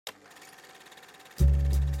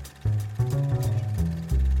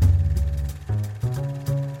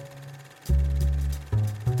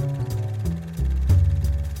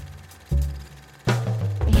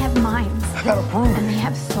gotta prove And they it.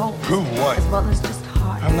 have soul. Prove what? As well as just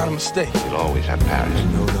heart. I'm not a mistake. You'll always have Paris. I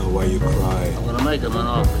know now why you cry. I'm gonna make him an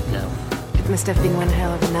offer, Cal. It must have been one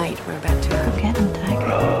hell of a night we're about to have. Forget him,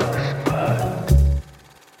 Tiger.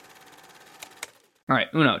 All right,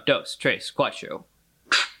 uno, dos, tres, cuatro.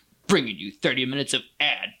 Bringing you 30 minutes of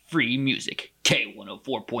ad-free music.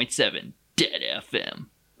 K104.7 Dead FM.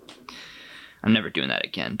 I'm never doing that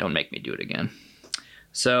again. Don't make me do it again.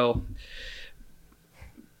 So,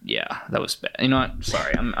 yeah, that was bad. You know what?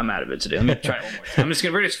 Sorry, I'm out of it today. Let me try it one more time. We're just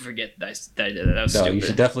gonna forget that I did that. That was stupid. You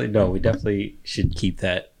should definitely we definitely should keep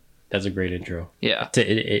that. That's a great intro. Yeah.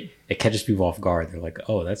 It catches people off guard. They're like,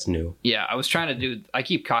 oh, that's new. Yeah, I was trying to I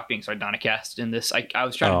keep copying Sardonicast in this. I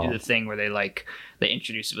was trying to do the thing where they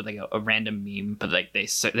introduce it with like a random meme, but like they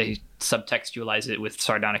subtextualize it with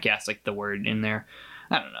Sardonicast, like the word in there.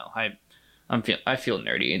 I don't know. I feel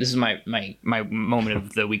nerdy. This is my moment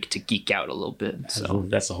of the week to geek out a little bit. So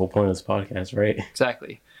that's the whole point of this podcast, right?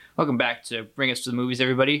 Exactly. Welcome back to Bring Us to the Movies,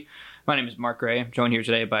 everybody. My name is Mark Eriq. I'm joined here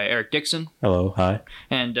today by Eric Dixon. Hello, hi.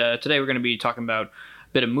 And today we're going to be talking about a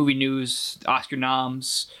bit of movie news, Oscar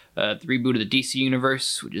noms, the reboot of the DC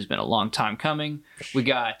Universe, which has been a long time coming. We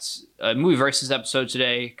got a Movie Versus episode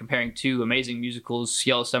today comparing two amazing musicals,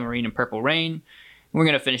 Yellow Submarine and Purple Rain. And we're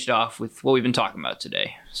going to finish it off with what we've been talking about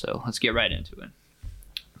today. So let's get right into it.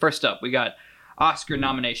 First up, we got Oscar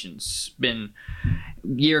nominations. Been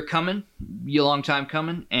year long time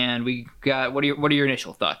coming, and we got what are your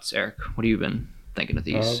initial thoughts, Eric? What have you been thinking of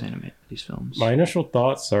these these films? My initial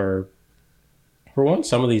thoughts are, for one,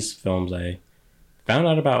 some of these films I found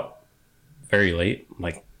out about very late,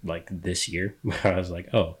 like this year. I was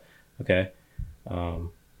like, oh, okay.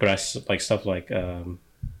 But I like stuff like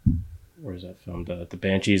where's that film? The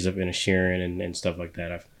Banshees of Inisherin and stuff like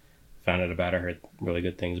that. I've found out about it. I heard really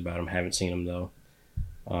good things about them. Haven't seen them though.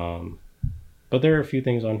 But there are a few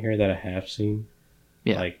things on here that I have seen.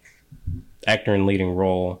 Yeah. Like actor in leading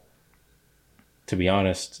role. To be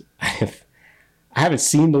honest, I haven't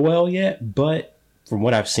seen The Whale yet, but from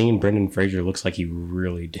what I've seen, Brendan Fraser looks like he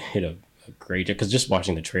really did a great job. Because just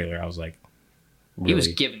watching the trailer, I was like, really, he was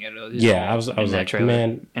giving it. I was like, trailer,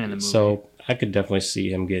 man. and in the movie. So I could definitely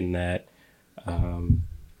see him getting that,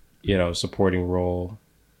 supporting role.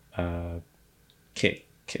 Kwan,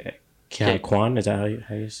 is that how you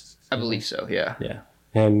I believe so, yeah. Yeah.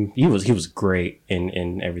 And he was great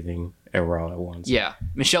in everything ever all at once. Yeah.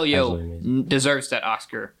 Michelle Yeoh deserves that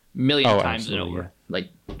Oscar a million times and over. Yeah. Like,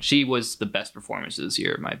 she was the best performance this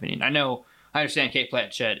year, in my opinion. I understand Kate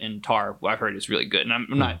Blanchett in Tar, who I've heard is really good, and I'm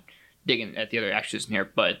not digging at the other actors in here,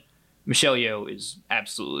 but Michelle Yeoh is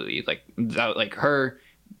absolutely like her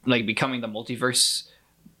becoming the multiverse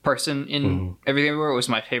person in Everything Everywhere was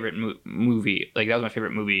my favorite movie. Like, that was my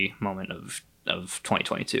favorite movie moment of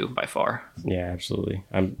 2022 by far. Yeah, absolutely.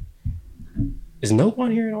 Is Nope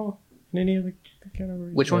on here at all in any other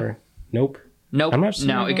categories? Which one? Nope. Nope.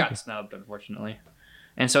 No, it got snubbed, unfortunately.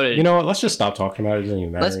 And so did. You know what? Let's just stop talking about it. It doesn't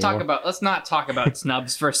even matter. Let's not talk about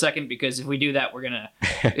snubs for a second, because if we do that, we're gonna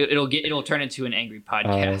it'll turn into an angry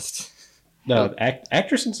podcast. No,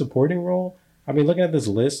 actress in supporting role. I mean, looking at this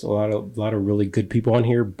list, a lot of really good people on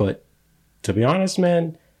here. But to be honest,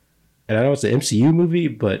 man, and I know it's an MCU movie,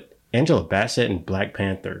 but Angela Bassett in Black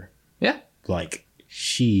Panther. Yeah. Like,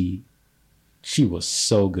 she was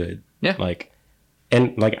so good. Yeah.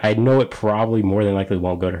 I know it probably more than likely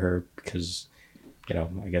won't go to her because,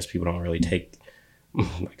 I guess people don't really take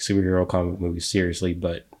like superhero comic movies seriously,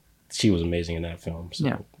 but she was amazing in that film.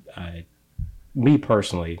 So yeah. Me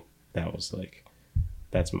personally, that's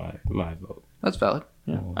my vote. That's valid.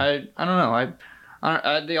 Yeah. I don't know.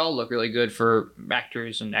 They all look really good for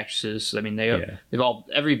actors and actresses. I mean,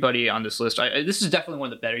 everybody on this list. This is definitely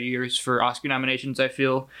one of the better years for Oscar nominations, I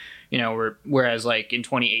feel. Whereas like in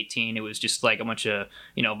 2018, it was just like a bunch of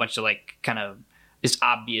like kind of just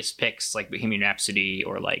obvious picks like Bohemian Rhapsody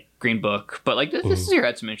or like Green Book. But like this year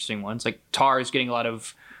had some interesting ones. Like Tar is getting a lot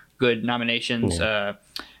of good nominations. Yeah.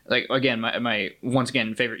 Like, again, my once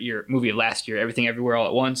again favorite movie of last year, Everything Everywhere All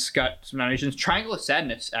at Once, got some nominations. Triangle of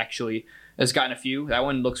Sadness actually has gotten a few. That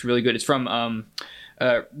one looks really good. It's from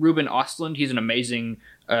Ruben Östlund. He's an amazing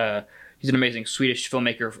Swedish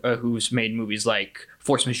filmmaker who's made movies like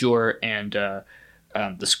Force Majeure and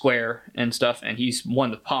The Square and stuff. And he's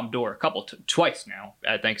won the Palme d'Or twice now,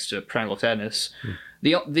 thanks to Triangle of Sadness.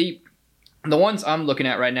 The ones I'm looking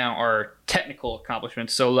at right now are technical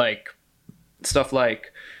accomplishments. So like stuff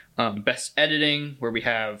like Best Editing, where we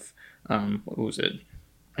have what was it?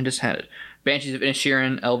 I just had it. Banshees of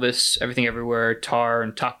Inisherin, Elvis, Everything Everywhere, Tar,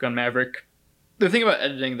 and Top Gun Maverick. The thing about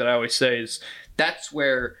editing that I always say is that's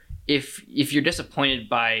where if you're disappointed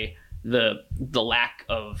by the lack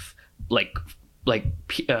of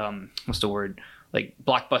what's the word, like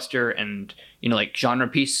blockbuster and like genre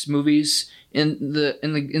piece movies in the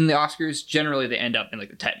Oscars, generally they end up in like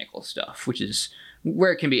the technical stuff, which is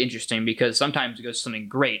where it can be interesting because sometimes it goes to something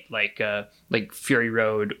great like Fury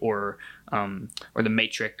Road or The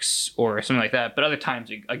Matrix or something like that, but other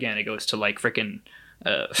times it goes to like freaking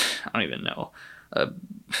I don't even know,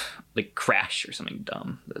 like Crash or something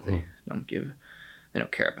dumb that they don't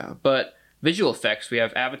care about. But visual effects, we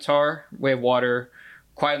have Avatar, Way of Water,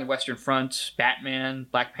 Quiet on the Western Front, Batman,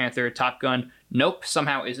 Black Panther, Top Gun. Nope,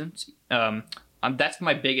 somehow isn't. That's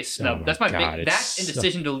my biggest snub. That and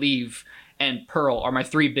Decision to Leave and Pearl are my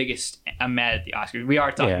three biggest. I'm mad at the Oscars. We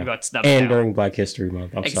are talking about snubs and now. During Black History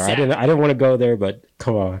Month. I'm sorry, I didn't want to go there, but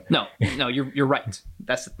come on. No, you're right.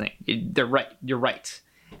 That's the thing. They're right. You're right.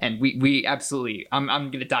 And we absolutely, I'm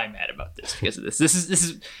gonna die mad about this because of this. This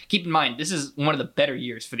is keep in mind, this is one of the better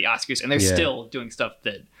years for the Oscars, and they're still doing stuff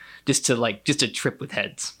that just to trip with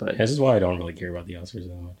heads. But this is why I don't really care about the Oscars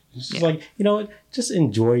that much. It's just like, just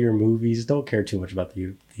enjoy your movies. Don't care too much about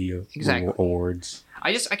the awards.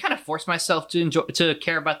 I kind of force myself to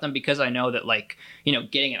care about them because I know that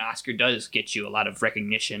getting an Oscar does get you a lot of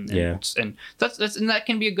recognition, and that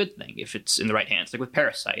can be a good thing if it's in the right hands, like with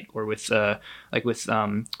Parasite or with what's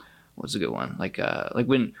a good one, like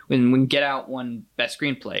when Get Out won Best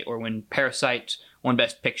Screenplay, or when Parasite won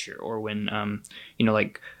Best Picture, or when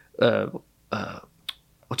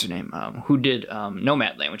what's her name, who did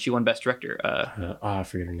Nomadland when she won Best Director. I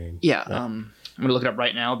forget her name. I'm gonna look it up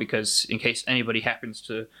right now because in case anybody happens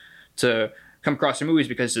to come across her movies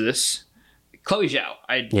because of this, Chloe Zhao.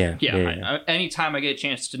 Anytime I get a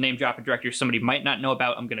chance to name drop a director somebody might not know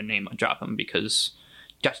about, I'm gonna name drop them because,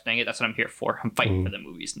 gosh dang it, that's what I'm here for. I'm fighting for the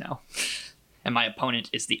movies now, and my opponent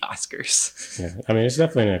is the Oscars. It's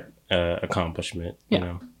definitely an accomplishment. You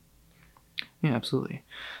know. Yeah, absolutely.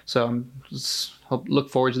 So look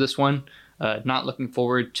forward to this one. Not looking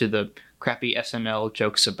forward to the crappy SNL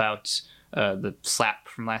jokes about the slap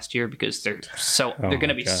from last year because they're going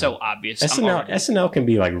to be so obvious. SNL can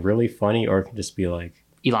be like really funny, or it can just be like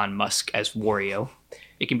Elon Musk as Wario.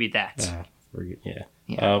 It can be that.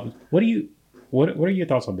 What are your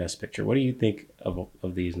thoughts on Best Picture? What do you think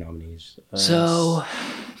of these nominees?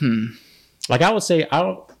 Like I would say,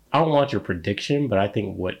 I don't want your prediction, but I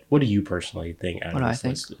think what do you personally think out of this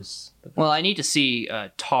list is? Well, I need to see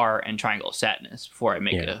Tar and Triangle of Sadness before I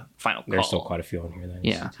make a final call. There's still quite a few on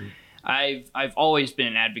here. I've always been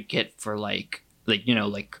an advocate for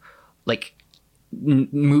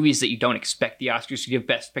movies that you don't expect the Oscars to give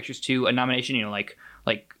Best Pictures to a nomination. Like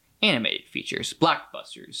animated features,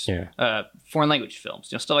 blockbusters, foreign language films,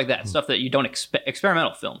 stuff like that. Stuff that you don't expect,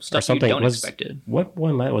 experimental films, stuff you don't expect. What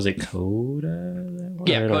one was it? Coda?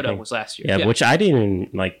 Coda was last year. Yeah, which I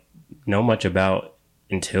didn't know much about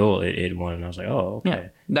until it won, and I was like, oh, okay.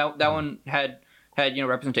 Yeah, that one had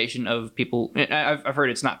representation of people. I've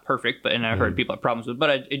heard it's not perfect, but I've heard people have problems with it,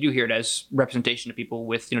 but I do hear it as representation of people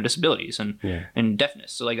with disabilities and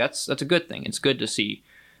deafness. So that's a good thing. It's good to see.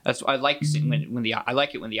 That's I like when I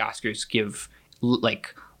like it when the Oscars give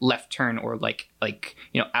left turn or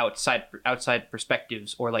outside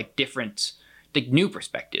perspectives or different new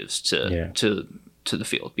perspectives to the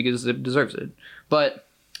field because it deserves it. But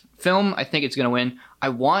film, I think it's gonna win. I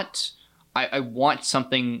want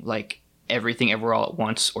something like Everything Everywhere All at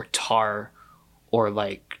Once or Tar or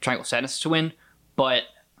Triangle of Sadness to win, but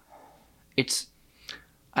it's,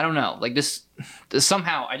 I don't know, this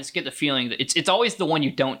somehow I just get the feeling that it's always the one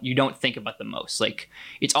you don't think about the most.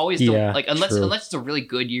 It's always unless it's a really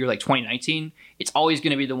good year like 2019, it's always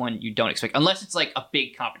going to be the one you don't expect unless it's a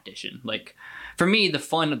big competition. For me, the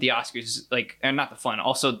fun of the Oscars and not the fun,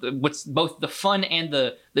 also what's both the fun and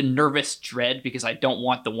the nervous dread, because I don't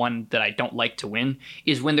want the one that I don't like to win,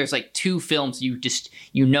 is when there's two films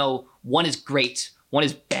one is great, one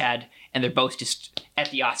is bad, and they're both just at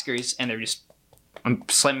the Oscars and they're just, I'm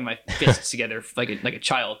slamming my fists together like a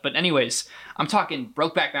child. But anyways, I'm talking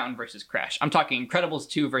Brokeback Mountain versus Crash. I'm talking Incredibles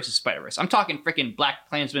 2 versus Spider-Verse. I'm talking freaking Black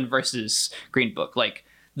Klansman versus Green Book.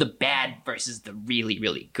 The bad versus the really,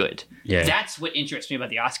 really good. Yeah. That's what interests me about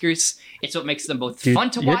the Oscars. It's what makes them both fun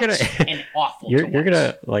to watch and awful to watch. You're going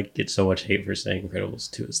to get so much hate for saying Incredibles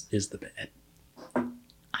 2 is the bad. I'm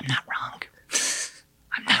not wrong.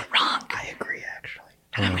 I agree, actually.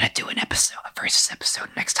 And I'm going to do a versus episode.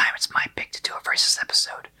 Next time it's my pick to do a versus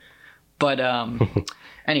episode. But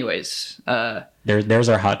anyways. There's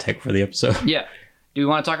our hot take for the episode. Yeah. Do we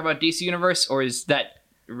want to talk about DC Universe, or is that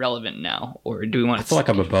relevant now? Or do we want to... I feel like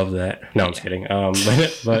I'm above that. No, I'm just kidding.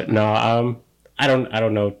 But no, I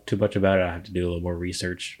don't know too much about it. I have to do a little more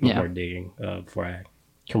research, more digging before I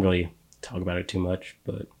can really talk about it too much.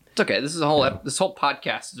 But It's okay. This whole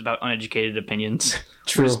podcast is about uneducated opinions.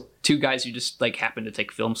 True. We're just two guys who just like happen to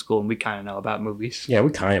take film school, and we kind of know about movies. Yeah,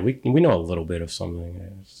 we know a little bit of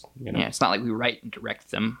something. You know. Yeah, it's not like we write and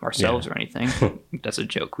direct them ourselves or anything. That's a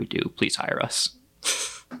joke we do. Please hire us.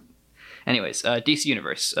 Anyways, DC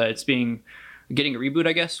Universe. It's getting a reboot,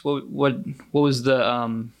 I guess. What was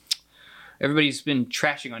the everybody's been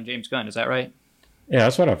trashing on James Gunn, is that right? Yeah,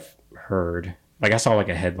 that's what I've heard. Like I saw like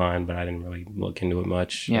a headline, but I didn't really look into it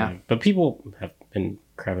much. Yeah. But people have been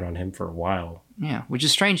crapping on him for a while. Yeah, which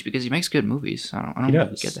is strange because he makes good movies. I don't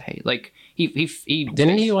really get the hate. Like he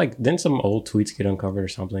didn't some old tweets get uncovered or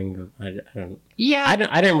something? I don't. Yeah.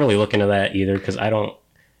 I didn't really look into that either because I don't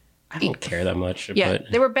care that much. Yeah, but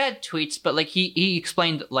they were bad tweets, but like he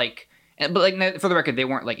explained like, but like for the record, they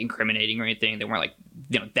weren't like incriminating or anything. They weren't like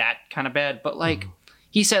that kind of bad. But like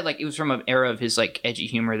he said, like it was from an era of his like edgy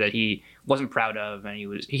humor that he wasn't proud of, and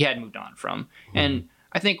he had moved on from. And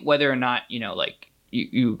I think whether or not like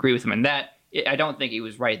you agree with him in that, I don't think he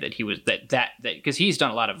was right that he was that because he's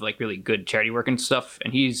done a lot of like really good charity work and stuff,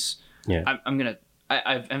 and he's I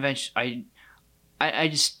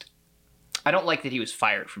don't like that he was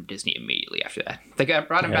fired from Disney immediately after that. They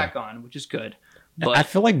brought him back on, which is good. But I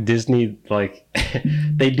feel like Disney, like,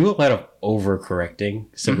 they do a lot of overcorrecting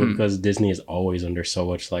simply because Disney is always under so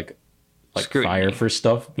much like scrutiny. Fire for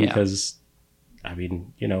stuff because, I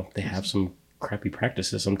mean, they have some crappy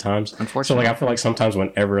practices sometimes. Unfortunately. So, like, I feel like sometimes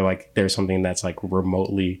whenever, like, there's something that's, like,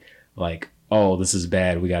 remotely, like, oh, this is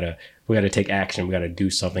bad, we gotta take action, we gotta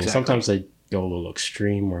do something. Exactly. Sometimes they go a little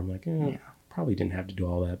extreme where I'm like, probably didn't have to do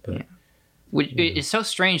all that, but... Yeah. It's so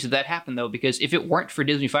strange that happened, though, because if it weren't for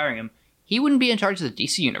Disney firing him, he wouldn't be in charge of the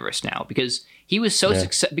DC universe now because he was so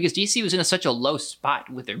because DC was in such a low spot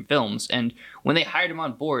with their films, and when they hired him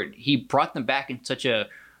on board, he brought them back in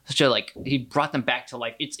he brought them back to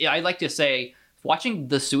life. I like to say watching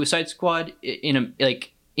the Suicide Squad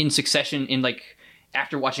in succession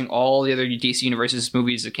after watching all the other DC Universe's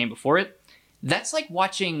movies that came before it, that's like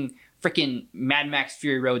watching freaking Mad Max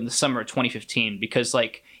Fury Road in the summer of 2015 because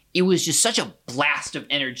it was just such a blast of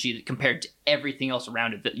energy that compared to everything else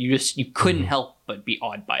around it that you couldn't help but be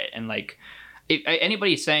awed by it. And if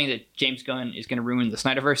anybody saying that James Gunn is going to ruin the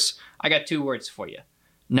Snyderverse, I got 2 words for you.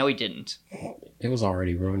 No, he didn't. It was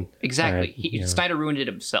already ruined. Exactly. Snyder ruined it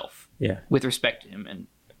himself. Yeah. With respect to him and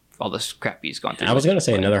all this crap he's gone through. I was going to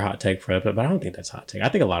say another hot take for it, but I don't think that's a hot take. I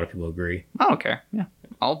think a lot of people agree. I don't care. Yeah.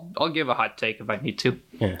 I'll give a hot take if I need to.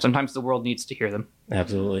 Yeah. Sometimes the world needs to hear them.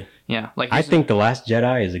 Absolutely. Yeah. I think The Last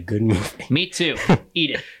Jedi is a good movie. Me too.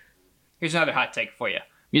 Eat it. Here's another hot take for you.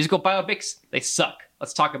 Musical biopics, they suck.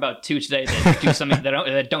 Let's talk about 2 today that do something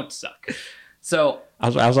that don't suck. So I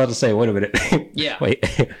was about to say, wait a minute. Yeah. Wait.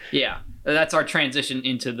 Yeah. That's our transition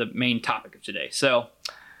into the main topic of today. So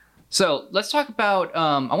let's talk about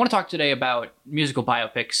I want to talk today about musical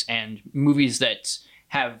biopics and movies that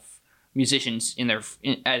have musicians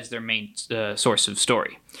as their main source of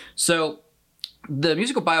story. So the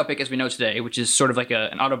musical biopic, as we know today, which is sort of like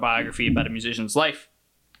an autobiography about a musician's life,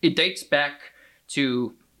 it dates back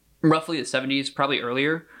to roughly the 70s, probably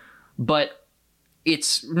earlier, but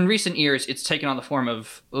it's in recent years it's taken on the form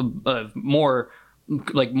of more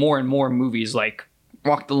and more movies like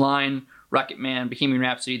Walk the Line, Rocket Man, Bohemian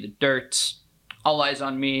Rhapsody, The Dirt, All Eyes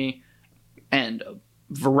on Me, and a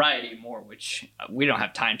variety more, which we don't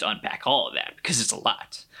have time to unpack all of that because it's a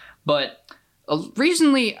lot. But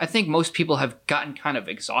recently, I think most people have gotten kind of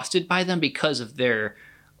exhausted by them because of their,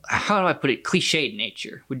 how do I put it, cliched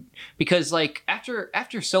nature. Because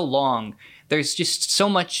after so long, there's just so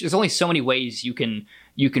much. There's only so many ways you can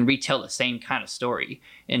retell the same kind of story,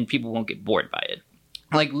 and people won't get bored by it.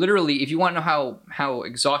 Literally, if you want to know how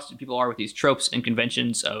exhausted people are with these tropes and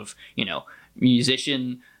conventions of,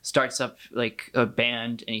 musician starts up a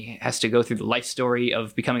band and he has to go through the life story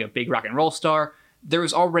of becoming a big rock and roll star. There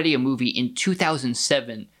was already a movie in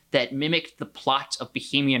 2007 that mimicked the plot of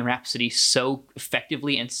Bohemian Rhapsody so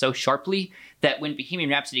effectively and so sharply that when Bohemian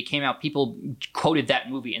Rhapsody came out, people quoted that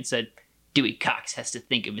movie and said, Dewey Cox has to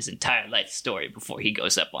think of his entire life story before he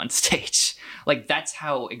goes up on stage. That's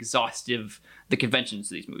how exhaustive the conventions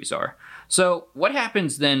of these movies are. So what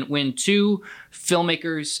happens then when 2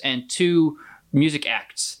 filmmakers and 2 music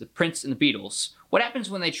acts, the Prince and the Beatles, what happens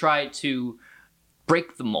when they try to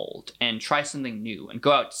break the mold and try something new and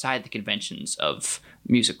go outside the conventions of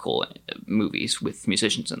musical movies with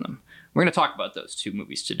musicians in them? We're going to talk about those 2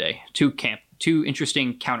 movies today. 2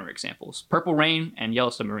 interesting counterexamples: Purple Rain and Yellow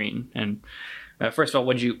Submarine. And first of all,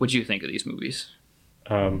 what'd you think of these movies?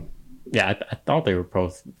 Yeah, I thought they were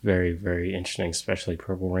both very, very interesting, especially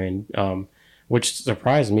Purple Rain, which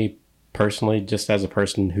surprised me personally, just as a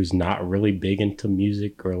person who's not really big into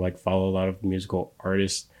music or like follow a lot of musical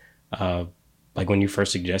artists, like when you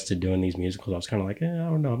first suggested doing these musicals, I was kind of like, I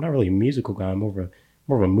don't know, I'm not really a musical guy. I'm more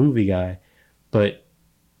of a movie guy. But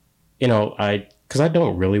because I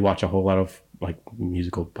don't really watch a whole lot of like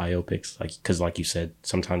musical biopics, like because like you said,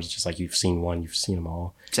 sometimes it's just like you've seen one, you've seen them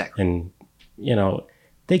all, exactly, and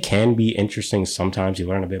they can be interesting. Sometimes you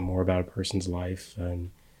learn a bit more about a person's life,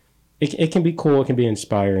 and it can be cool, it can be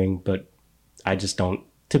inspiring, but I just don't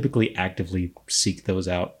typically actively seek those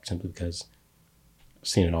out simply because I've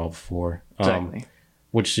seen it all before. Exactly.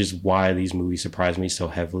 Which is why these movies surprise me so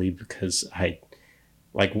heavily, because I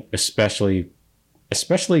like, especially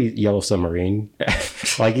Yellow Submarine,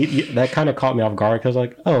 like that kind of caught me off guard, because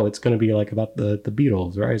like, oh, it's going to be like about the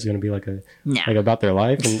Beatles, right? It's going to be like like about their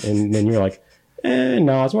life, and then you're like,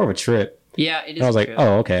 no, it's more of a trip. Yeah, it is. And I was like,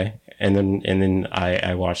 oh, okay. And then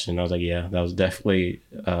I watched it and I was like, yeah, that was definitely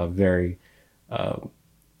very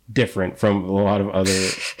different from a lot of other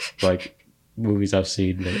like movies I've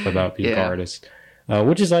seen about musical artists,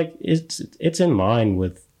 which is like it's in line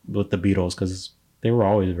with the Beatles, because they were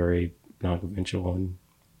always very non-conventional and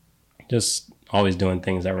just always doing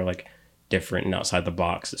things that were like different and outside the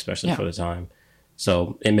box, especially for the time.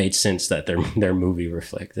 So it made sense that their movie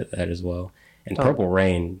reflected that as well. And Purple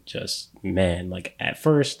Rain, just, man, like at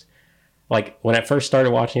first, like when I first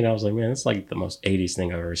started watching it, I was like, man, it's like the most 80s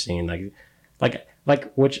thing I've ever seen.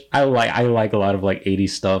 Like which I like a lot of like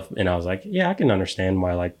 80s stuff. And I was like, yeah, I can understand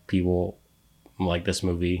why like people like this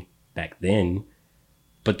movie back then.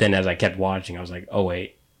 But then as I kept watching, I was like, oh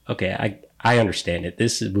wait, okay, I understand it.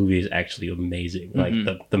 This movie is actually amazing. Mm-hmm.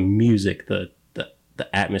 Like the music, the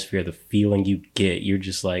atmosphere, the feeling you get, you're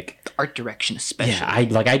just like, the art direction especially.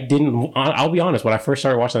 Yeah, I'll be honest, when I first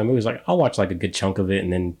started watching that movie, it was like, I'll watch like a good chunk of it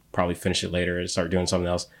and then probably finish it later and start doing something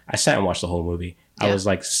else. I sat and watched the whole movie. Yeah. I was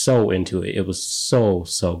like so into it. It was so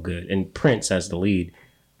good. And Prince as the lead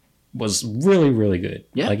was really, really good.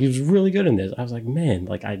 Yeah. Like he was really good in this. I was like, man,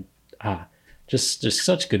 like just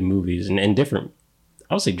such good movies and different,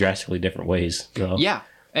 I would say drastically different ways. So. Yeah.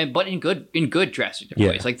 But in good drastic different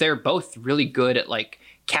ways. Like they're both really good at like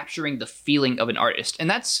capturing the feeling of an artist, and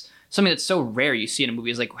that's something that's so rare you see in a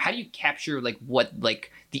movie. Is like, how do you capture like what like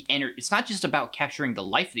the energy? It's not just about capturing the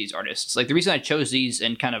life of these artists. Like the reason I chose these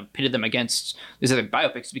and kind of pitted them against these other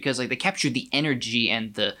biopics is because like they capture the energy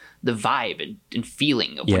and the vibe and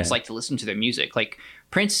feeling of what it's like to listen to their music. Like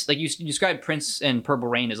Prince, like you described Prince and Purple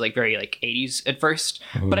Rain as like very like 80s at first,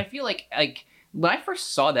 but I feel like when I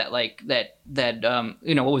first saw that, like that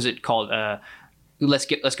what was it called? Let's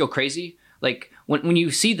Go Crazy. Like when you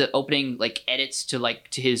see the opening like edits to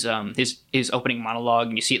his opening monologue,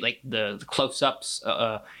 and you see it like the close-ups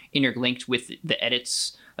interlinked with the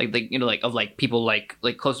edits, of like people like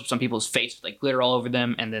close-ups on people's face with like glitter all over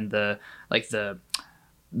them, and then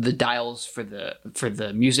the dials for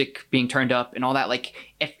the music being turned up and all that. Like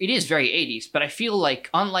it is very 80s, but I feel like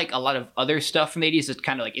unlike a lot of other stuff from the 80s that's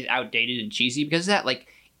kind of like is outdated and cheesy because of that, like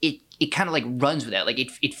it kind of like runs with that. Like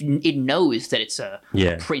it knows that it's a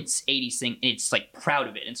Prince 80s thing, and it's like proud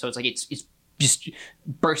of it, and so it's like it's just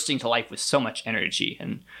bursting to life with so much energy.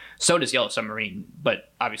 And so does Yellow Submarine,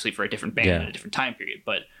 but obviously for a different band and a different time period.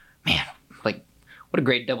 But man, like what a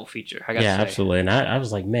great double feature. I gotta say. Absolutely. And I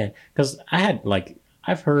was like, man, because I had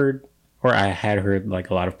heard like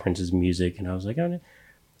a lot of Prince's music, and I was like,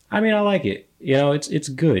 I mean, I like it. It's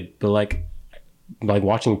good, but like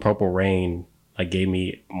watching Purple Rain like gave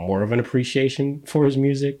me more of an appreciation for his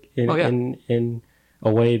music in a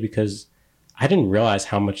way, because I didn't realize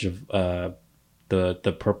how much of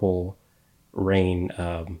the Purple Rain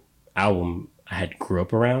album I had grew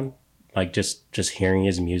up around, like just hearing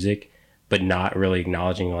his music, but not really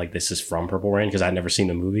acknowledging like this is from Purple Rain, because I'd never seen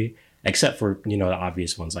the movie. Except for, the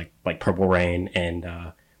obvious ones like Purple Rain and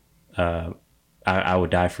I Would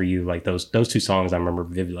Die For You. Like those two songs I remember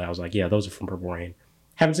vividly. I was like, yeah, those are from Purple Rain.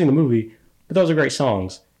 Haven't seen the movie, but those are great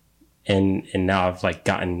songs. And now I've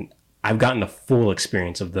gotten the full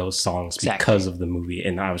experience of those songs because of the movie.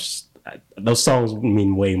 And those songs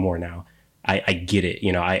mean way more now. I get it.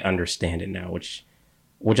 I understand it now, which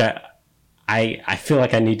I feel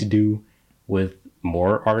like I need to do with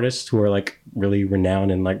more artists who are like really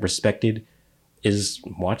renowned and like respected, is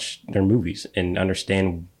watch their movies and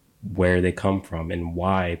understand where they come from and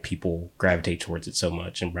why people gravitate towards it so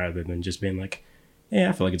much, and rather than just being like, yeah,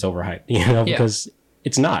 I feel like it's overhyped, because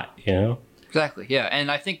it's not, Exactly. Yeah.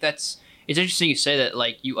 And I think it's interesting you say that,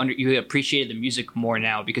 like you appreciated the music more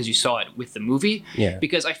now because you saw it with the movie. Yeah.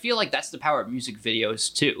 Because I feel like that's the power of music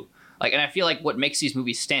videos too. Like, and I feel like what makes these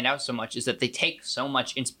movies stand out so much is that they take so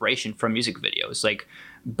much inspiration from music videos. Like,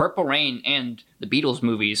 Purple Rain and the Beatles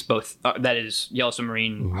movies, both that is Yellow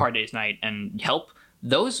Submarine, Hard Day's Night, and Help.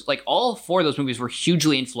 Those, like, all 4 of those movies were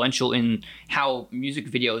hugely influential in how music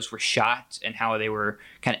videos were shot and how they were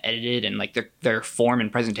kind of edited and like their form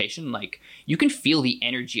and presentation. Like, you can feel the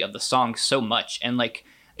energy of the song so much, and like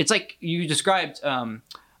it's like you described I'm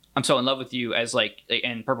So in Love with You as like,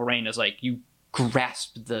 and Purple Rain as like, you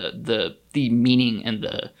grasp the meaning and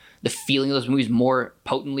the feeling of those movies more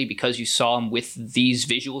potently because you saw them with these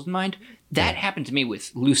visuals in mind. That happened to me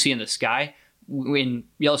with Lucy in the Sky in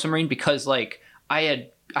Yellow Submarine, because like I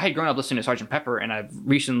had grown up listening to Sgt. Pepper, and I've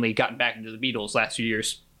recently gotten back into the Beatles last few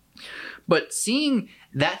years. But seeing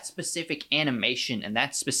that specific animation and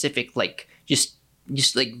that specific like just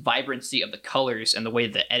like vibrancy of the colors and the way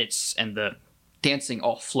the edits and the dancing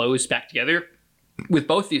all flows back together with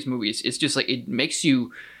both these movies, it's just like, it makes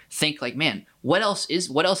you think like, man, what else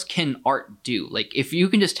can art do? Like, if you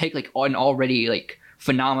can just take like an already like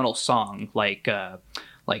phenomenal song like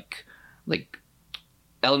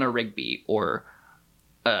Eleanor Rigby or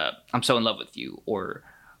I'm So in Love with You, or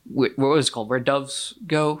what was it called? Where Doves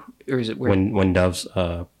Go? Or is it When Doves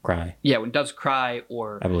Cry? Yeah, When Doves Cry,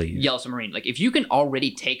 or I believe Yellow Submarine. Like, if you can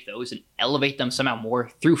already take those and elevate them somehow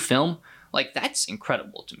more through film, like, that's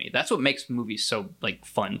incredible to me. That's what makes movies so like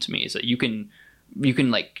fun to me, is that you can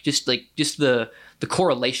like just the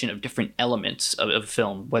correlation of different elements of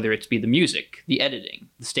film, whether it's be the music, the editing,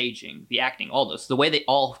 the staging, the acting, all those, the way they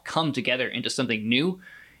all come together into something new.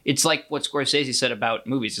 It's like what Scorsese said about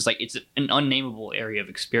movies. It's like, it's an unnameable area of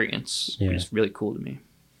experience. Yeah. Which is really cool to me.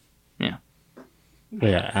 Yeah.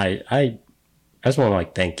 Yeah, I just want to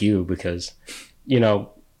like thank you, because, you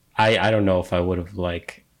know, I don't know if I would have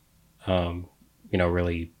like, you know,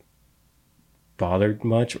 really bothered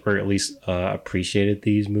much, or at least appreciated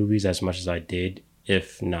these movies as much as I did,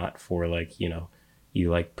 if not for like, you know, you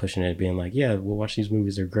like pushing it, being like, yeah, we'll watch these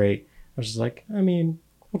movies, they're great. I was just like, I mean,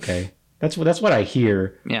 okay. That's what I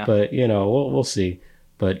hear, but you know, we'll see.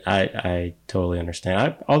 But I totally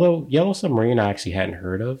understand. Although Yellow Submarine, I actually hadn't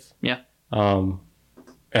heard of. Yeah. And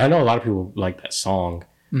I know a lot of people like that song,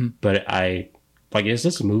 but is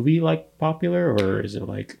this movie like popular, or is it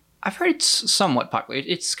like? I've heard it's somewhat popular.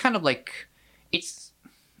 It's kind of like, it's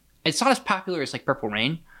not as popular as like Purple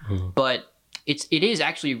Rain, but it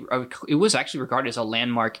was actually regarded as a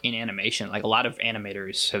landmark in animation. Like, a lot of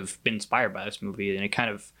animators have been inspired by this movie, and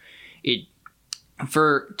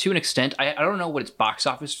to an extent, I don't know what its box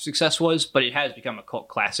office success was, but it has become a cult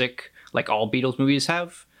classic, like all Beatles movies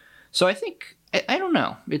have. So I think, I don't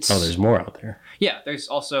know. There's more out there. Yeah, there's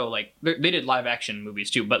also like, they did live action movies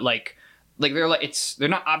too, but like they're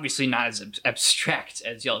not obviously not as abstract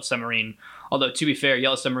as Yellow Submarine. Although, to be fair,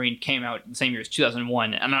 Yellow Submarine came out the same year as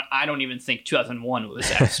 2001, and I don't even think 2001 was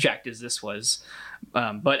as abstract as this was.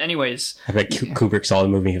 But anyways, I bet Kubrick saw the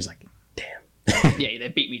movie. He was like, "Damn." Yeah,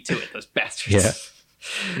 they beat me to it, those bastards.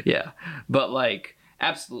 Yeah. But like,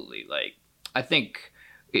 absolutely, like, I think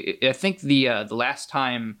the last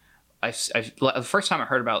time the first time I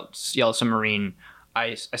heard about Yellow Submarine,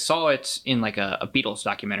 I saw it in like a Beatles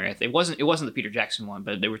documentary. It wasn't the Peter Jackson one,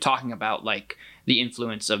 but they were talking about like the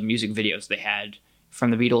influence of music videos they had from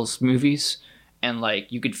the Beatles movies, and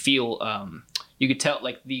like you could feel, you could tell,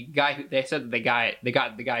 like, the guy who they said that they got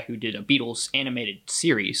the guy who did a Beatles animated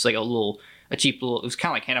series, like a cheap little, it was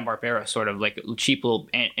kind of like Hanna-Barbera, sort of like a cheap little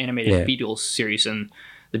animated Beatles series, and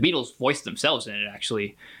the Beatles voiced themselves in it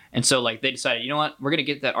actually. And so like they decided, you know what, we're gonna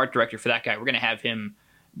get that art director for that guy. We're gonna have him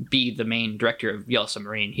be the main director of Yellow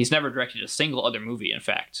Submarine. He's never directed a single other movie, in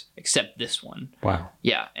fact, except this one. Wow.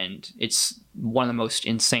 Yeah, and it's one of the most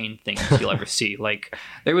insane things you'll ever see. Like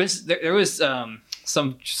there was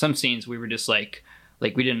some scenes we were just like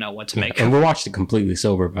we didn't know what to make. And we watched it completely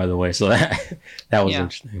sober, by the way, so that was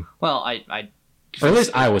interesting. Well, or at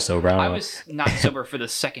least I was sober. I was not sober for the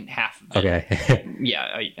second half of it. Okay.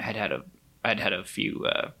 Yeah, I'd had a few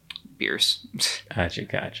beers.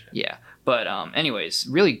 Gotcha. Yeah. But anyways,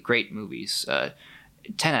 really great movies.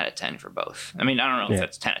 10 out of 10 for both. I mean, I don't know if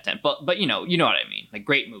that's 10 out of 10, but you know what I mean. Like,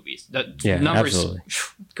 great movies. The numbers absolutely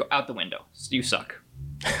go out the window. You suck.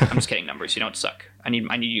 I'm just kidding. Numbers, you don't suck. I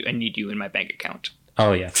need you in my bank account.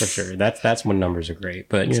 Oh yeah, for sure. That's when numbers are great.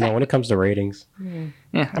 But you know, when it comes to ratings,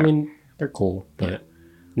 I mean, they're cool, but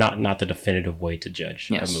not the definitive way to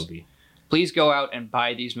judge a movie. Please go out and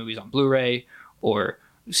buy these movies on Blu-ray, or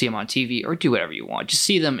see them on TV, or do whatever you want. Just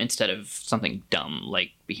see them instead of something dumb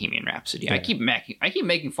like Bohemian Rhapsody. Yeah. I keep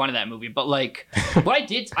making fun of that movie, but like, what I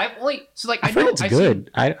did, I've heard it's good.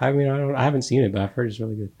 I mean, I haven't seen it, but I've heard it's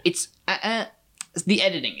really good. It's the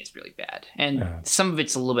editing is really bad, and some of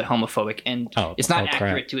it's a little bit homophobic, and it's not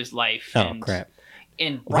accurate to his life. Oh crap!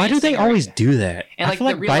 why do they always do that? And, I feel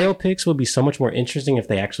like biopics would be so much more interesting if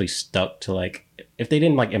they actually stuck to like, if they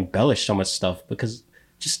didn't like embellish so much stuff, because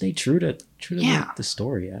just stay true to the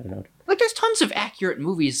story. I don't know. Like there's tons of accurate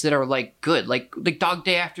movies that are like good, like Dog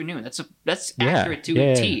Day Afternoon. That's accurate to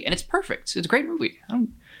a T, and it's perfect. It's a great movie. I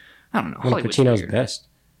don't know. One of Pacino's best.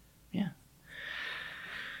 Yeah.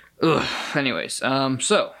 Ugh. Anyways,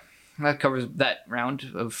 so that covers that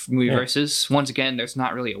round of movie verses. Once again, there's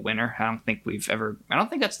not really a winner. I don't think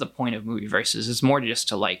that's the point of movie verses. It's more just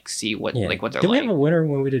to like see what they're like. Did we have a winner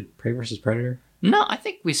when we did Prey versus Predator? No, I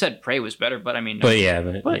think we said Prey was better, but I mean,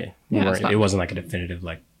 it wasn't like a definitive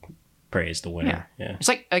like Prey is the winner. Yeah. It's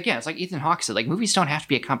like Ethan Hawke said, like movies don't have to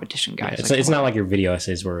be a competition, guys. Yeah, it's not like your video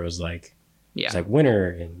essays where it was like. Yeah, it's like winner,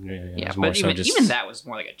 and but even that was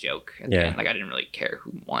more like a joke. At the end. Like I didn't really care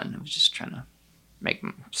who won. I was just trying to make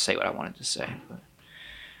them say what I wanted to say. But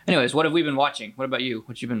anyways, what have we been watching? What about you?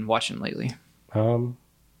 What you been watching lately? I've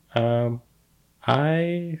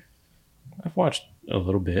watched a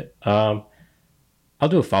little bit. I'll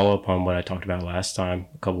do a follow up on what I talked about last time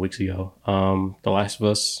a couple weeks ago. The Last of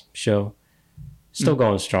Us show still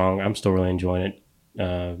going strong. I'm still really enjoying it.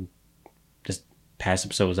 This past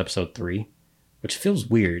episode was episode 3. Which feels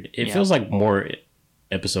weird. It feels like more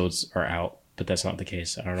episodes are out, but that's not the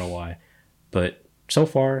case. I don't know why. But so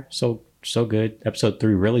far, so good. Episode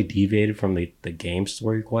 3 really deviated from the game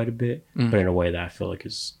story quite a bit, but in a way that I feel like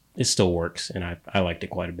it still works, and I liked it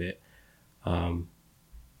quite a bit.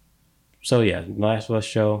 So yeah, The Last of Us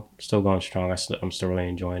show, still going strong. I'm still really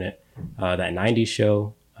enjoying it. That 90s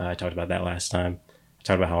show, I talked about that last time. I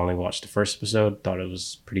talked about how I only watched the first episode. Thought it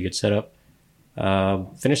was pretty good setup.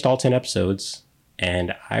 Finished all 10 episodes.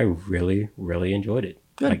 And I really, really enjoyed it.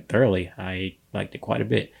 Good. Like thoroughly. I liked it quite a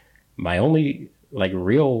bit. My only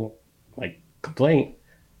real complaint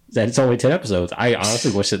is that it's only 10 episodes. I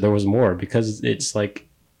honestly wish that there was more, because it's like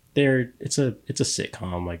it's a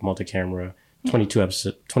sitcom, like multi-camera,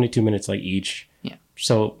 22 minutes like each. Yeah.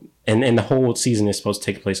 So and the whole season is supposed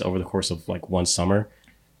to take place over the course of like one summer.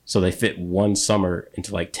 So they fit one summer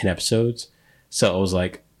into like 10 episodes. So it was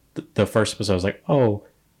like the first episode was like, oh,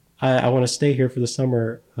 I want to stay here for the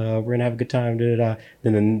summer. We're going to have a good time. Then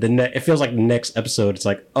it feels like the next episode, it's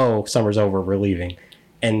like, oh, summer's over. We're leaving.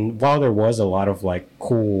 And while there was a lot of like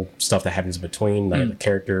cool stuff that happens in between, like the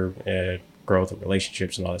character growth and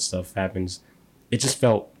relationships and all that stuff happens, it just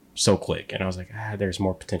felt so quick. And I was like, there's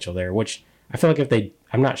more potential there, which I feel like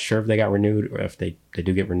I'm not sure if they got renewed or if they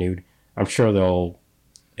do get renewed. I'm sure they'll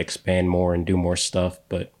expand more and do more stuff,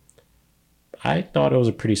 but I thought it was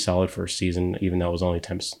a pretty solid first season, even though it was only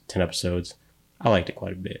 10 episodes. I liked it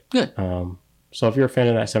quite a bit. Good. So if you're a fan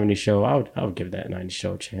of that 70s show, I would give that 90s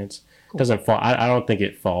show a chance. Cool. It doesn't fall. I don't think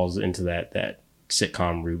it falls into that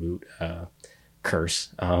sitcom reboot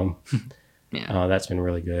curse. That's been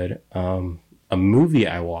really good. A movie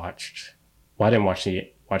I watched. Well, I didn't watch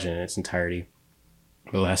it in its entirety,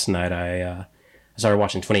 but last night I started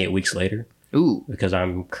watching 28 Weeks Later. Ooh. Because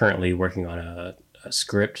I'm currently working on a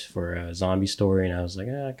script for a zombie story, and I was like,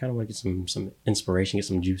 I kind of want to get some inspiration, get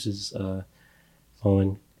some juices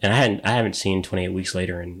flowing. And I haven't seen 28 Weeks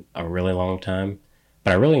Later in a really long time,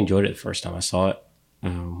 but I really enjoyed it the first time I saw it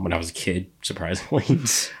when I was a kid, surprisingly.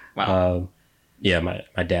 Wow.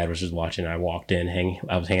 My dad was just watching, and I walked in,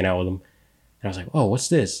 I was hanging out with him, and I was like, oh, what's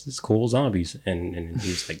this? It's cool, zombies. And he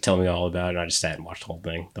was like telling me all about it, and I just sat and watched the whole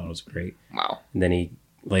thing. Thought it was great. Wow. And then he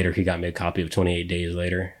got me a copy of 28 Days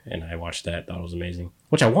Later, and I watched that. Thought it was amazing.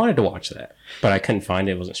 Which I wanted to watch that, but I couldn't find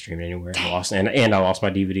it. It wasn't streaming anywhere. I lost my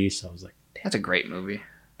DVD, so I was like, damn. That's a great movie.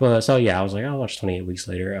 But so yeah, I was like, I'll watch 28 Weeks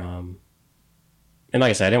Later. And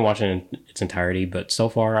like I said, I didn't watch it in its entirety, but so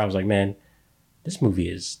far I was like, man, this movie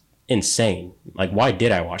is insane. Like, why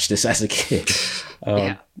did I watch this as a kid?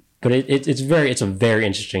 Yeah. But it's a very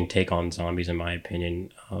interesting take on zombies, in my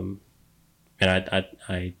opinion. And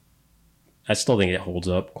I still think it holds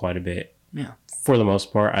up quite a bit. Yeah. For the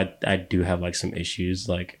most part, I do have like some issues,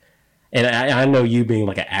 like, and I know you being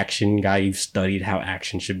like an action guy, you've studied how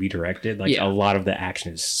action should be directed. Like a lot of the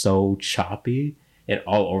action is so choppy and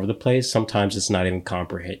all over the place. Sometimes it's not even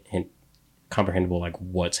comprehensible, like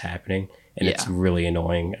what's happening, and it's really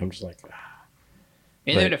annoying. I'm just like.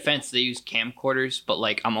 In their defense, they use camcorders, but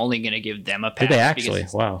like I'm only gonna give them a pass. Did they actually?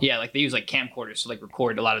 Wow. Yeah, like they use like camcorders to like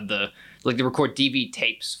record a lot of they record DV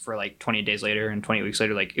tapes for like 28 Days Later and 28 Weeks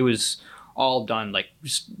Later. Like it was all done like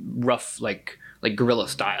just rough like guerrilla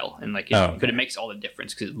style, and like but it makes all the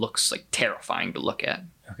difference because it looks like terrifying to look at.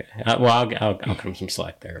 Okay, I'll cut him some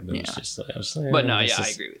slack there, but it's just. But no, I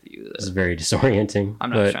agree with you. It's very disorienting. I'm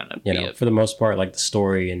not trying to. For the most part, like the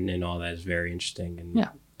story and all that is very interesting, and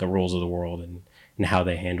the rules of the world and how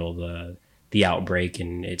they handle the the outbreak,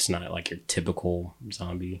 and it's not like your typical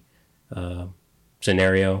zombie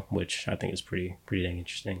scenario, which I think is pretty dang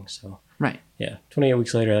interesting. So right, yeah, 28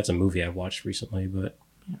 Weeks Later, that's a movie I've watched recently, but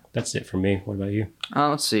that's it for me. What about you?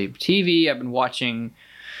 Let's see. TV, I've been watching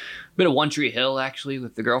a bit of One Tree Hill, actually,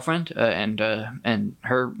 with the girlfriend and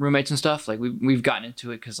her roommates and stuff. Like, we've gotten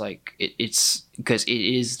into it because, like, it's because it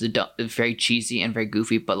is very cheesy and very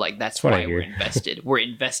goofy, but, like, that's why we're invested. We're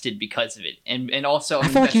invested because of it. And also, I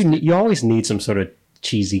feel like you always need some sort of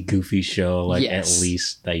cheesy, goofy show, like, at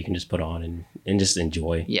least, that you can just put on and just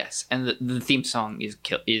enjoy. Yes, and the theme song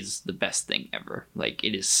is the best thing ever. Like,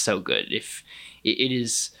 it is so good. If it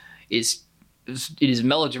is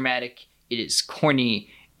melodramatic, it is corny.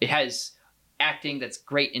 It has acting that's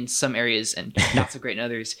great in some areas and not so great in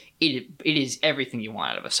others. It is everything you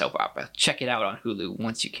want out of a soap opera. Check it out on Hulu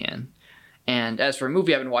once you can. And as for a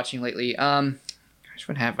movie I've been watching lately,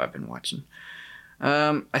 what have I been watching?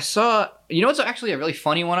 I saw, you know what's actually a really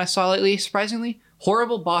funny one I saw lately, surprisingly?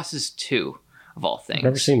 Horrible Bosses 2, of all things. I've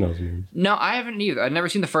never seen those movies. No, I haven't either. I've never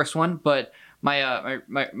seen the first one, but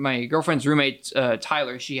my girlfriend's roommate,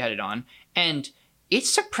 Tyler, she had it on, and it's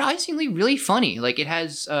surprisingly really funny. Like, it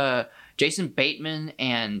has Jason Bateman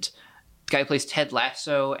and the guy who plays Ted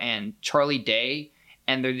Lasso and Charlie Day,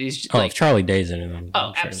 and they're these if Charlie Day's in it.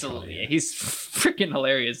 I'm sure absolutely, yeah. He's freaking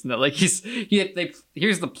hilarious. No, like here's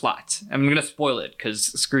the plot. I'm gonna spoil it because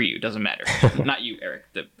screw you, doesn't matter. Not you, Eric,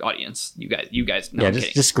 the audience. You guys. No, yeah, I'm just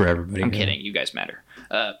kidding. screw everybody. I'm kidding. You guys matter.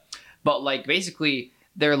 But like basically,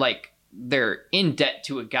 they're in debt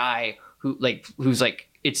to a guy who's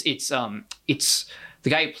it's the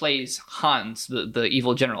guy who plays Hans, the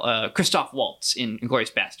evil general, Christoph Waltz in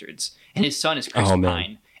Inglourious Bastards, and his son is Chris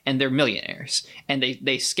Pine, and they're millionaires, and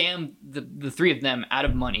they scam the three of them out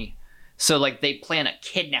of money. So like they plan a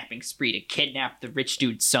kidnapping spree to kidnap the rich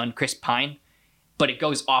dude's son, Chris Pine, but it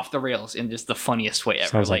goes off the rails in just the funniest way ever.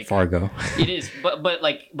 Sounds like Fargo. It is, but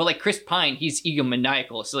like Chris Pine, he's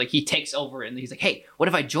egomaniacal, so like he takes over and he's like, hey, what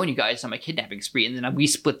if I join you guys on my kidnapping spree, and then we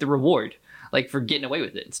split the reward, like for getting away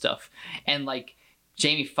with it and stuff, and like.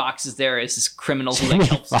 Jamie Foxx is there as this criminal who like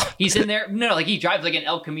helps. He's in there. No, like he drives like an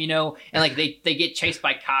El Camino, and like they get chased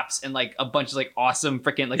by cops and like a bunch of like awesome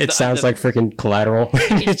freaking like. It sounds like freaking Collateral.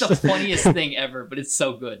 It's the funniest thing ever, but it's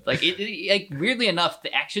so good. Like like weirdly enough,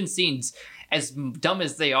 the action scenes, as dumb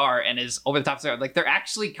as they are and as over the top as they are, like they're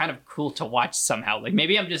actually kind of cool to watch somehow. Like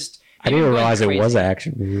maybe I'm just. I didn't even realize it was an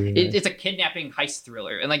action movie. It's a kidnapping heist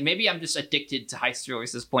thriller. And like maybe I'm just addicted to heist thrillers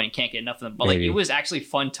at this point and can't get enough of them. But like it was actually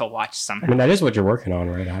fun to watch somehow. I mean, that is what you're working on,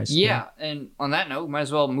 right? Heist. Yeah. And on that note, might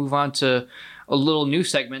as well move on to a little new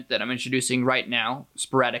segment that I'm introducing right now,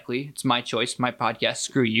 sporadically. It's my choice, my podcast.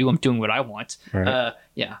 Screw you. I'm doing what I want. Right.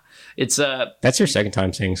 Yeah. It's that's your second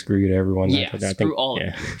time saying screw you to everyone. Yeah, screw all of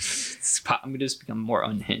them. I'm going to just become more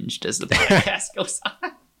unhinged as the podcast goes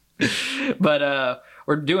on. But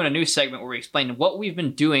we're doing a new segment where we explain what we've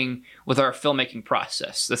been doing with our filmmaking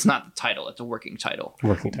process. That's not the title; it's a working title.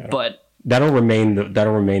 Working title. But that'll remain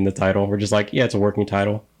the title. We're just like, yeah, it's a working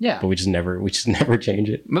title. Yeah. But we just never change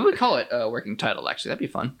it. Maybe we call it a working title. Actually, that'd be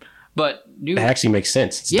fun. But that actually makes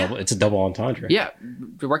sense. It's a double entendre. Yeah,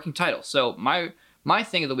 the working title. So my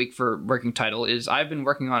thing of the week for working title is I've been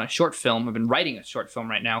working on a short film. I've been writing a short film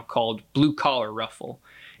right now called Blue Collar Ruffle.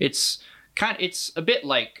 It's a bit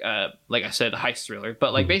like I said, a heist thriller,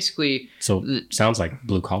 but like basically. So sounds like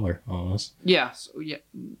Blue Collar almost. Yeah,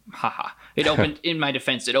 haha. It opened in my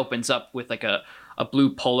defense. It opens up with like a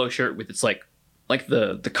blue polo shirt with its like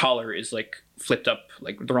the collar is like flipped up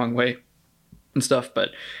like the wrong way and stuff.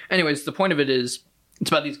 But anyways, the point of it is it's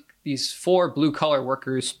about these four blue collar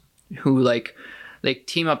workers who like they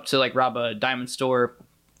team up to like rob a diamond store,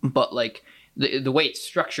 but like the way it's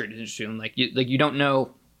structured is interesting. Like you don't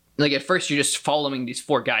know. Like at first you're just following these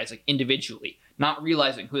four guys like individually, not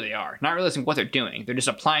realizing who they are, not realizing what they're doing. They're just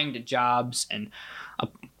applying to jobs and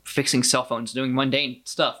fixing cell phones, doing mundane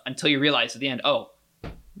stuff until you realize at the end, oh,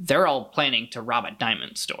 they're all planning to rob a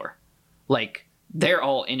diamond store. Like they're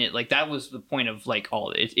all in it. Like that was the point of like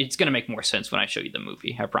all it. It's going to make more sense when I show you the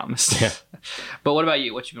movie. I promise. Yeah. But what about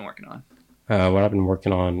you? What you been working on? What I've been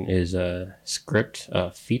working on is a script,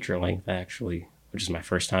 feature length actually. Which is my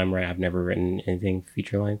first time, right? I've never written anything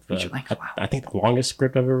feature length. Wow. I think the longest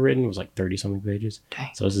script I've ever written was like 30-something pages. Dang.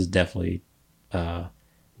 So this is definitely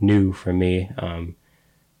new for me.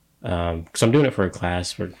 Because I'm doing it for a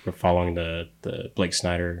class. We're following the Blake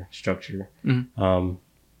Snyder structure. Mm-hmm.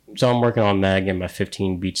 So I'm working on that, getting my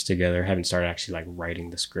 15 beats together. I haven't started actually like writing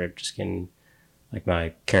the script, just getting like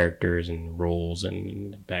my characters and roles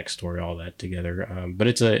and backstory, all that together. But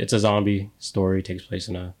it's a zombie story. It takes place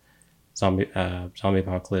in a zombie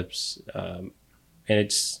apocalypse, and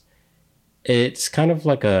it's kind of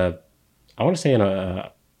like I want to say an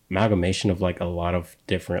amalgamation of like a lot of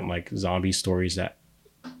different like zombie stories that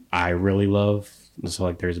I really love. So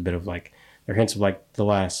like there's a bit of like, there are hints of like The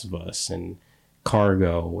Last of Us and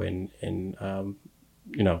Cargo and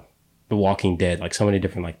you know, The Walking Dead, like so many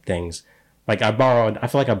different like things. Like I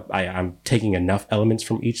feel like I'm taking enough elements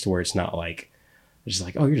from each to where it's not like, it's just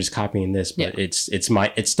like, oh, you're just copying this, but it's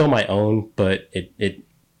still my own, but it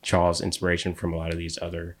draws inspiration from a lot of these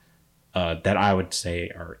other that I would say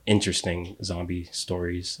are interesting zombie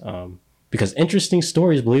stories. Because interesting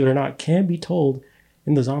stories, believe it or not, can be told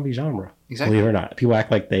in the zombie genre. Exactly. Believe it or not. People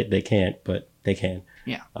act like they can't, but they can.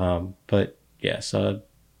 Yeah. But yeah, so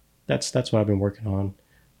that's what I've been working on.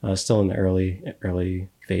 Still in the early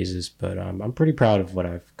phases, but I'm pretty proud of what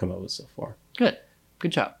I've come up with so far. Good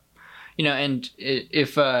job. You know, and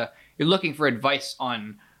if you're looking for advice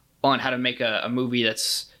on how to make a movie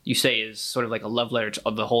that's, you say, is sort of like a love letter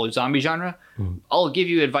of the whole zombie genre, I'll give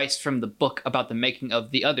you advice from the book about the making of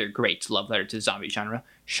the other great love letter to the zombie genre,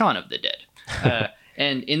 Shaun of the Dead.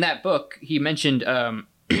 And in that book, he mentioned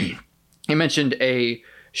a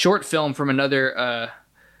short film from another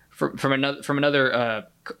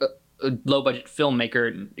low budget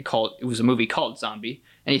filmmaker it was a movie called Zombie,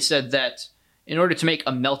 and he said that in order to make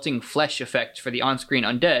a melting flesh effect for the on-screen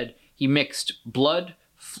undead, he mixed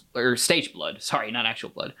stage blood,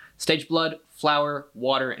 flour,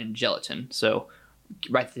 water, and gelatin. So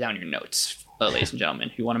write down your notes, ladies and gentlemen.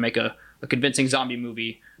 If you want to make a convincing zombie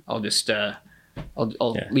movie, I'll just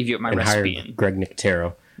I'll leave you at my recipe. Hire Greg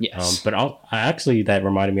Nicotero. Yes. But that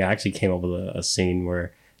reminded me, I actually came up with a scene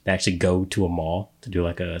where they actually go to a mall to do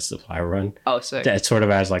like a supply run. Oh, sick. That sort of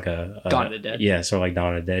as like a Dawn of the Dead. Yeah, sort of like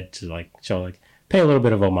Dawn of the Dead, to like show, like, pay a little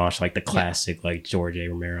bit of homage, like the classic like George A.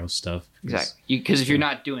 Romero stuff. Exactly. Because if you're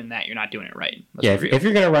not doing that, you're not doing it right. If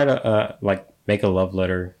you're gonna write make a love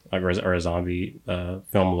letter, like, or a zombie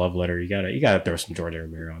film love letter, you gotta throw some George A.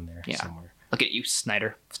 Romero on there somewhere. Look at you,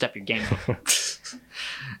 Snyder. Step your game up.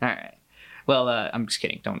 All right. Well, I'm just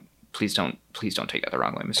kidding. Please don't take that the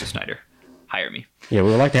wrong way, Mr. Snyder. Hire me. Yeah, we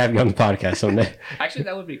would like to have you on the podcast someday. Actually,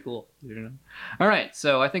 that would be cool. All right.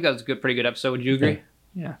 So I think that was a pretty good episode. Would you agree?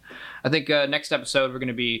 Yeah. I think next episode we're going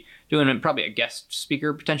to be doing probably a guest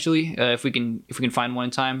speaker potentially, if we can find one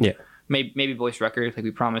in time. Yeah. Maybe Boyce Rucker, like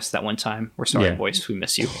we promised that one time. We're sorry, Boyce. We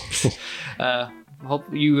miss you.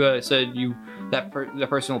 Hope you said that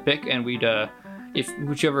person will pick, and we'd if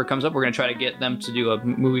whichever comes up, we're going to try to get them to do a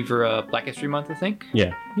movie for Black History Month, I think.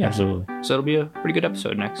 Yeah, absolutely. So it'll be a pretty good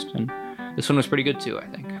episode next, and this one was pretty good too, I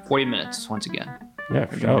think. 40 minutes once again. Yeah.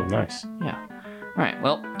 Oh, nice. Yeah. All right.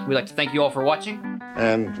 Well, we'd like to thank you all for watching.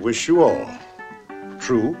 And wish you all,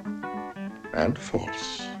 true and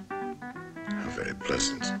false, a very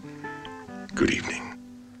pleasant good evening.